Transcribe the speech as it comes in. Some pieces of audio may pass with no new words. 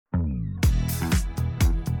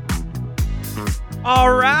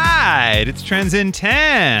All right, it's Trends in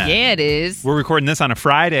 10. Yeah, it is. We're recording this on a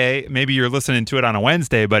Friday. Maybe you're listening to it on a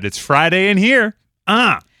Wednesday, but it's Friday in here.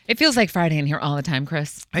 It feels like Friday in here all the time,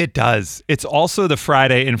 Chris. It does. It's also the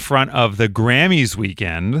Friday in front of the Grammys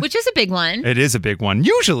weekend. Which is a big one. It is a big one.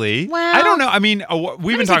 Usually. Well, I don't know. I mean,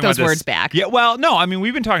 we've been talking about those this. words back. Yeah, well, no, I mean,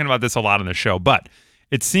 we've been talking about this a lot on the show, but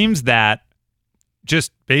it seems that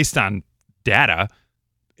just based on data,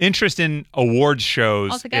 interest in awards shows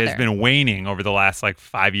Altogether has been waning over the last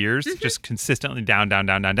 5 years, just consistently down.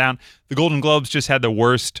 The Golden Globes just had the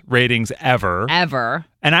worst ratings ever.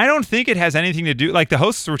 And I don't think it has anything to do, the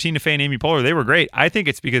hosts were Tina Fey and Amy Poehler, they were great. I think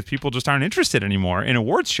it's because people just aren't interested anymore in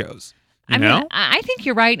awards shows. You know? I think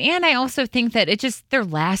you're right. And I also think that they're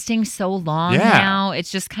lasting so long now. It's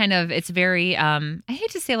just it's very, I hate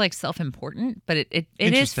to say self-important, but it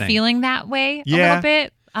is feeling that way a little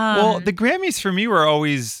bit. Well, the Grammys for me were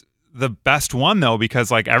always the best one, though,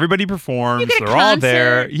 because everybody performs. They're all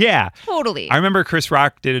there. Yeah. Totally. I remember Chris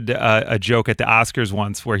Rock did a joke at the Oscars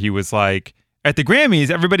once where he was like, at the Grammys,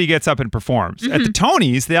 everybody gets up and performs. At the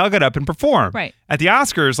Tonys, they all get up and perform. Right. At the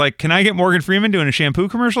Oscars, can I get Morgan Freeman doing a shampoo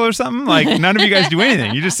commercial or something? None of you guys do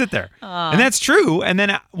anything. You just sit there. And that's true. And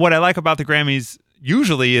then what I like about the Grammys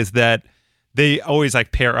usually is that they always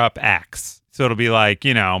pair up acts. So it'll be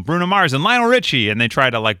Bruno Mars and Lionel Richie, and they try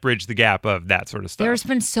to bridge the gap of that sort of stuff. There's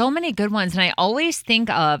been so many good ones, and I always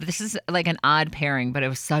think of, this is an odd pairing, but it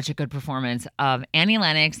was such a good performance of Annie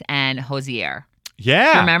Lennox and Hozier.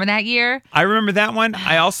 Yeah. Do you remember that year? I remember that one.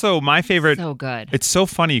 I also, my favorite. So good. It's so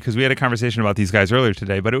funny because we had a conversation about these guys earlier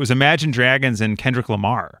today, but it was Imagine Dragons and Kendrick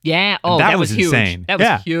Lamar. Yeah. Oh, and that was huge. insane. That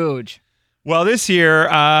was huge. Well, this year,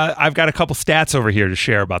 I've got a couple stats over here to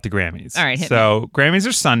share about the Grammys. All right, hit me. Grammys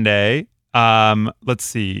are Sunday. Let's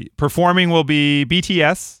see. Performing will be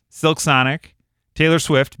BTS, Silk Sonic, Taylor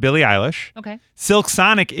Swift, Billie Eilish. Okay. Silk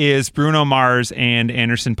Sonic is Bruno Mars and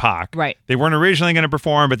Anderson .Paak. Right. They weren't originally going to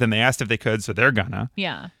perform, but then they asked if they could, so they're gonna.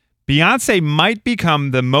 Yeah. Beyonce might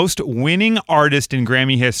become the most winning artist in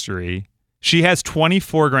Grammy history. She has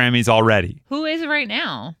 24 Grammys already. Who is it right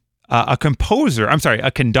now? A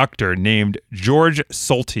conductor named George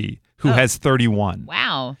Solti, who has 31.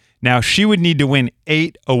 Wow. Now, she would need to win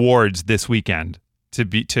 8 awards this weekend to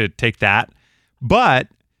take that. But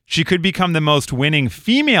she could become the most winning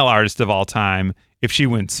female artist of all time if she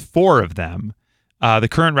wins 4 of them. The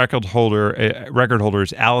current record holder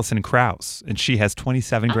is Alison Krauss, and she has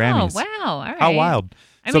 27 Grammys. Oh, wow. All right. How wild.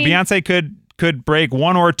 Beyonce could break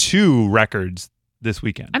 1 or 2 records this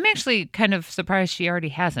weekend. I'm actually kind of surprised she already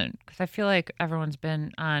hasn't, because I feel like everyone's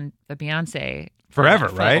been on the Beyonce forever,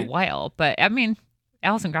 for right? a while. But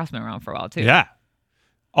Alison Krauss been around for a while too. Yeah.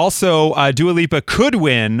 Also, Dua Lipa could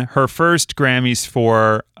win her first Grammys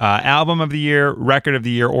for Album of the Year, Record of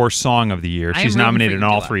the Year, or Song of the Year. She's nominated in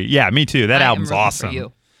all 3. Yeah, me too. That album's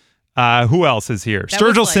awesome. Who else is here?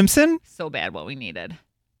 Sturgill Simpson? So bad what we needed.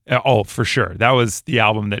 Oh, for sure. That was the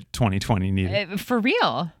album that 2020 needed. For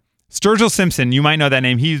real. Sturgill Simpson, you might know that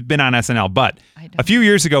name. He's been on SNL, but a few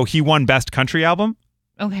years ago, he won Best Country Album.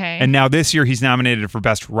 Okay. And now this year, he's nominated for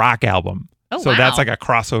Best Rock Album. Oh, so wow. that's a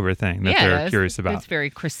crossover thing that they're curious about. It's very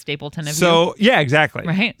Chris Stapleton of you. So, yeah, exactly.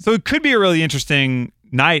 Right. So it could be a really interesting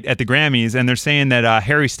night at the Grammys, and they're saying that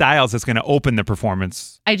Harry Styles is going to open the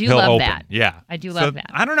performance. I do love that. Yeah. I do love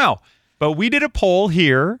that. I don't know. But we did a poll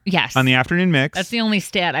here on the Afternoon Mix. That's the only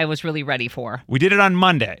stat I was really ready for. We did it on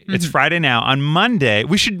Monday. It's Friday now. On Monday,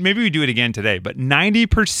 maybe we do it again today, but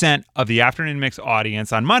 90% of the Afternoon Mix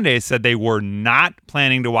audience on Monday said they were not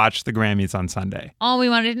planning to watch the Grammys on Sunday. All we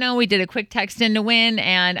wanted to know, we did a quick text in to win,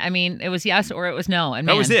 and it was yes or it was no. And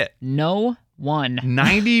that was it. No one.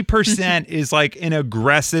 90% is an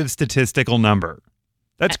aggressive statistical number.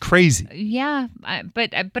 That's crazy. Yeah,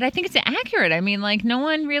 but I think it's accurate. No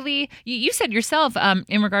one really. You said yourself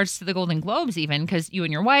in regards to the Golden Globes, even because you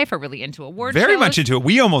and your wife are really into awards. Very shows. much into it.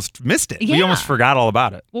 We almost missed it. Yeah. We almost forgot all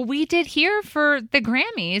about it. Well, we did here for the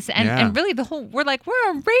Grammys, and really we're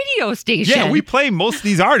a radio station. Yeah, we play most of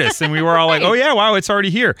these artists, and we were all like, oh yeah, wow, it's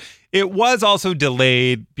already here. It was also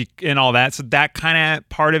delayed and all that, so that kind of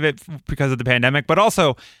part of it because of the pandemic, but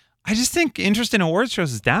also. I just think interest in awards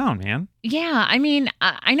shows is down, man. Yeah, I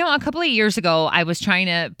know a couple of years ago I was trying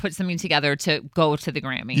to put something together to go to the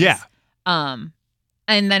Grammys. Yeah. And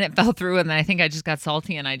then it fell through, and then I think I just got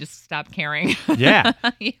salty and I just stopped caring. Yeah.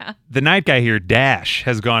 Yeah. The night guy here, Dash,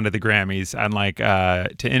 has gone to the Grammys on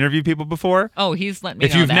to interview people before. Oh, he's let me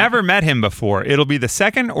If know you've that. never met him before, it'll be the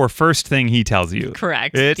second or first thing he tells you.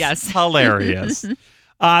 Correct. It's yes. hilarious.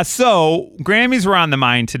 So Grammys were on the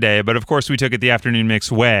mind today, but of course we took it the Afternoon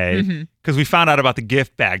Mix way because we found out about the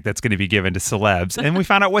gift bag that's going to be given to celebs, and we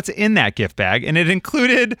found out what's in that gift bag, and it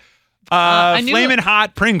included Flamin'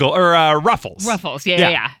 Hot Pringle or Ruffles. Ruffles,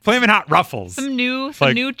 yeah. Flamin' Hot Ruffles. Some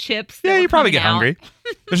new chips. Yeah, you probably get hungry.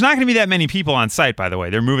 There's not going to be that many people on site, by the way.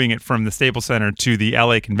 They're moving it from the Staples Center to the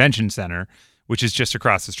LA Convention Center, which is just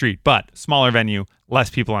across the street, but smaller venue, less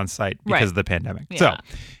people on site because of the pandemic. Yeah. So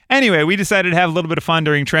anyway, we decided to have a little bit of fun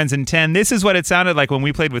during Trends in 10. This is what it sounded like when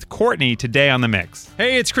we played with Courtney today on The Mix.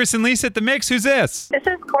 Hey, it's Chris and Lisa at The Mix. Who's this? This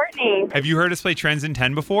is Courtney. Have you heard us play Trends in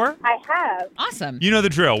 10 before? I have. Awesome. You know the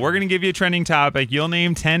drill. We're going to give you a trending topic. You'll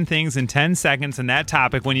name 10 things in 10 seconds in that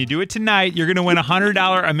topic. When you do it tonight, you're going to win a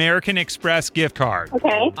 $100 American Express gift card.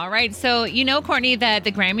 Okay. All right. So you know, Courtney, that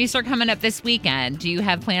the Grammys are coming up this weekend. Do you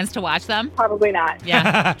have plans to watch them? Probably not.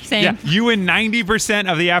 Yeah. Same. Yeah, you and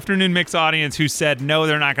 90% of the Afternoon Mix audience who said no,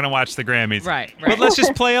 they're not going to watch the Grammys. Right. But let's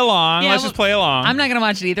just play along. Yeah, let's just play along. I'm not going to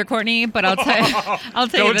watch it either, Courtney, but I'll tell you.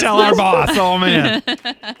 Don't this tell much. our boss. Oh, man.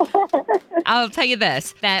 I'll tell you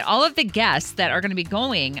this, that all of the guests that are going to be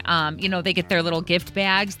going, they get their little gift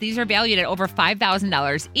bags. These are valued at over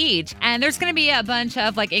 $5,000 each. And there's going to be a bunch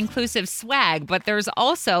of inclusive swag, but there's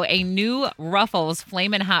also a new Ruffles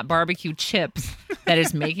Flamin' Hot Barbecue Chips that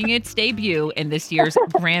is making its debut in this year's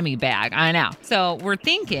Grammy bag. I know. So we're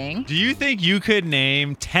thinking. Do you think you could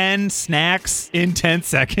name 10 snacks in 10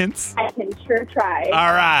 seconds? I can sure try.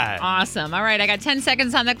 All right. Awesome. All right. I got 10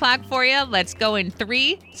 seconds on the clock for you. Let's go in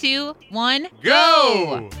 3, 2, 1,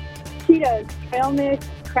 Go! Cheetos, trail mix,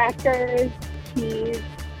 crackers, cheese,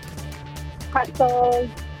 pretzels,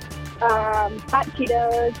 hot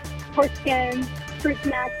Cheetos, pork skins, fruit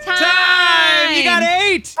snacks. Time! You got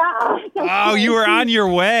 8! Oh, you were on your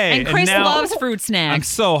way. And Chris now loves fruit snacks. I'm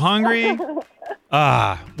so hungry.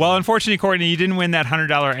 Well, unfortunately, Courtney, you didn't win that $100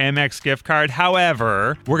 Amex gift card.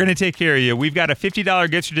 However, we're going to take care of you. We've got a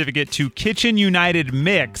 $50 gift certificate to Kitchen United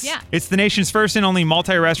Mix. Yeah. It's the nation's first and only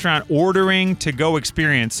multi-restaurant ordering to-go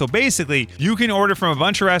experience. So basically, you can order from a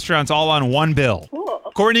bunch of restaurants all on one bill. Cool.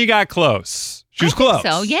 Courtney got close. She was close.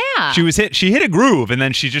 So, yeah. She hit a groove, and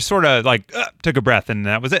then she just sort of took a breath, and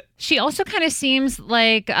that was it. She also kind of seems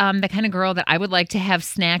like the kind of girl that I would like to have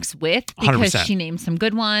snacks with because 100%. she named some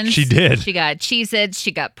good ones. She did. She got Cheez-Its.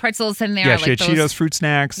 She got pretzels in there. Yeah, she had Cheetos, fruit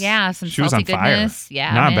snacks. Yeah, some she was salty on fire. goodness.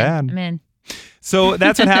 Yeah, Not I'm bad. I'm in. So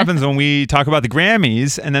that's what happens when we talk about the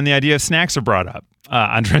Grammys, and then the idea of snacks are brought up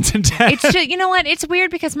on Trends in 10. It's just, you know what? It's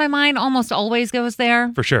weird because my mind almost always goes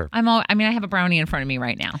there. For sure. I have a brownie in front of me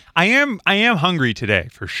right now. I am hungry today,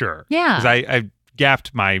 for sure. Yeah. Because I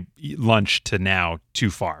gapped my lunch to now too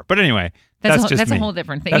far. But anyway, that's That's me. a whole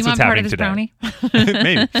different thing. That's You want what's part of this happening brownie?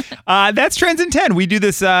 Maybe. That's Trends in 10. We do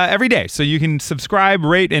this every day. So you can subscribe,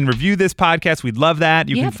 rate, and review this podcast. We'd love that.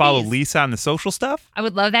 You can follow please. Lisa on the social stuff. I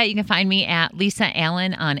would love that. You can find me at Lisa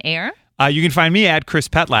Allen on air. You can find me at Chris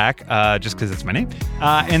Petlak, just because it's my name.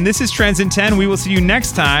 And this is Trends in 10. We will see you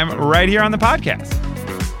next time right here on the podcast.